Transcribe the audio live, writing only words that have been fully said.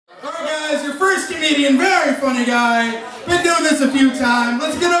hilarious comedian, very funny guy. Been doing this a few times.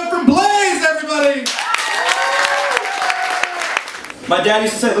 Let's get up for Blaze, everybody! My dad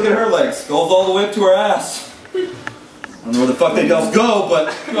used to say, look at her legs. Goes all the way up to her ass. I don't know where the fuck they girls go,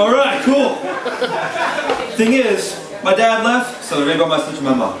 but alright, cool. Thing is, my dad left, so they're gonna go my sister and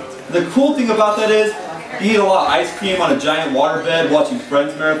my mom. The cool thing about that is, you eat a lot of ice cream on a giant waterbed, watching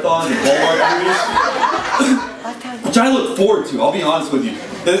Friends marathons and Hallmark movies. Which I look forward to, I'll be honest with you.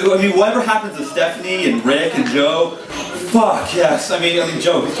 I mean, whatever happens to Stephanie and Rick and Joe, fuck yes. I mean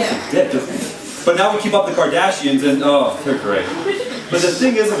Joe, he's just a dick. But now we keep up the Kardashians and, oh, they're great. But the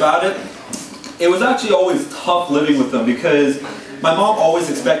thing is about it, it was actually always tough living with them because my mom always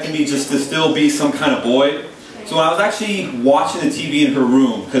expected me just to still be some kind of boy. So when I was actually watching the TV in her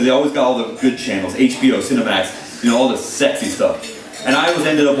room, because they always got all the good channels, HBO, Cinemax, you know, all the sexy stuff. And I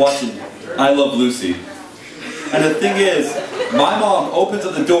ended up watching I Love Lucy. And the thing is, my mom opens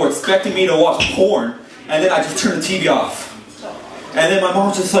up the door expecting me to watch porn, and then I just turn the TV off. And then my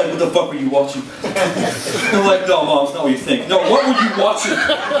mom's just like, what the fuck were you watching? I'm like, no mom, it's not what you think. No, what were you watching?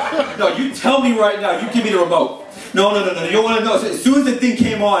 No, you tell me right now, you give me the remote. No, you don't want to know. So as soon as the thing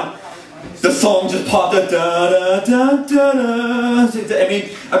came on, the song just popped up, da da da da da. I mean,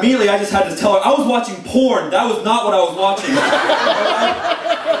 immediately I just had to tell her, I was watching porn, that was not what I was watching.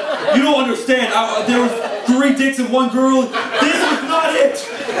 You don't understand, there was 3 dicks and 1 girl, this was not it!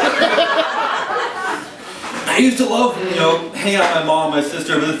 I used to love, you know, hanging out with my mom and my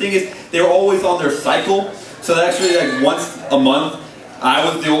sister, but the thing is, they were always on their cycle, so that actually like once a month, I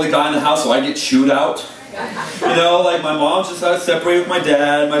was the only guy in the house, so I get chewed out. You know, like my mom's just separated with my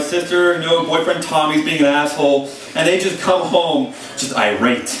dad, my sister, you know, boyfriend Tommy's being an asshole, and they just come home just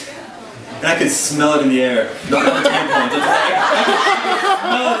irate. And I could smell it in the air. Not the tampon, just I could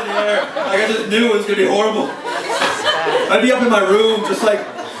smell it in the air. Like I just knew it was gonna be horrible. I'd be up in my room,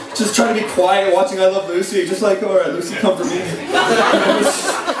 just trying to be quiet, watching I Love Lucy, just like, alright, Lucy, come for me.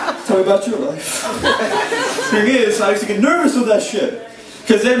 Tell me about your life. Thing is, I used to get nervous with that shit.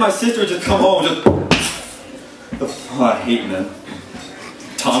 Because then my sister would just come home and just... Oh, I hate men.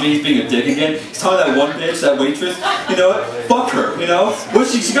 Tommy, he's being a dick again. He's telling that one bitch, that waitress, you know what? Fuck her, you know? Well,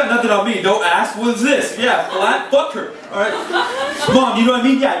 she got nothing on me. No ass. What is this? Yeah, flat. Fuck her. Alright? Mom, you know what I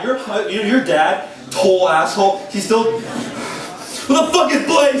mean? Yeah, your dad, total asshole. He's still... Who the fuck is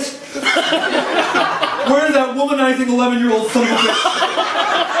Blaze? Where is that womanizing 11-year-old son of a bitch?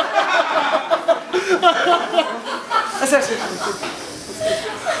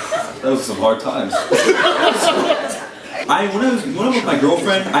 That was some hard times. When I was with my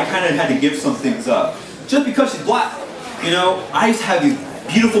girlfriend, I kind of had to give some things up. Just because she's black. You know, I used to have these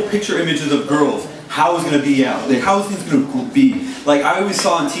beautiful picture images of girls. How it was going to be out. Like, how is things going to be? Like, I always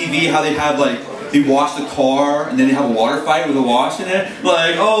saw on TV how they'd have, like, they wash the car, and then they have a water fight with a wash in it.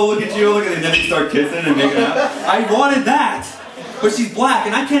 Like, oh, look at you, look at it, and then they start kissing and making out. I wanted that. But she's black,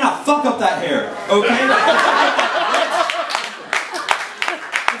 and I cannot fuck up that hair. Okay?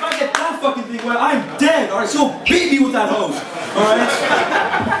 If I get that fucking thing wet, I'm dead. Alright, she'll beat me with that hose. Alright?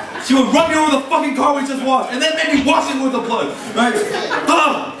 She would run me over the fucking car we just washed, and then maybe wash it with the blood. Right?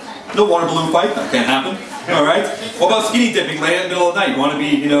 No water balloon fight, that can't happen. Alright? What about skinny dipping late in the middle of the night? You want to be,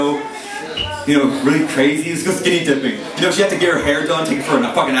 you know, really crazy? Let's go skinny dipping. You know, she had to get her hair done, take it for a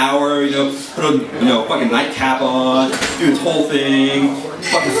fucking hour, you know, put a, fucking nightcap on, do this whole thing,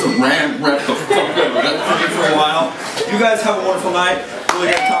 fucking saran wrap the fuck out of that for a while. You guys have a wonderful night. Really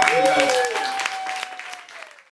good talking to you.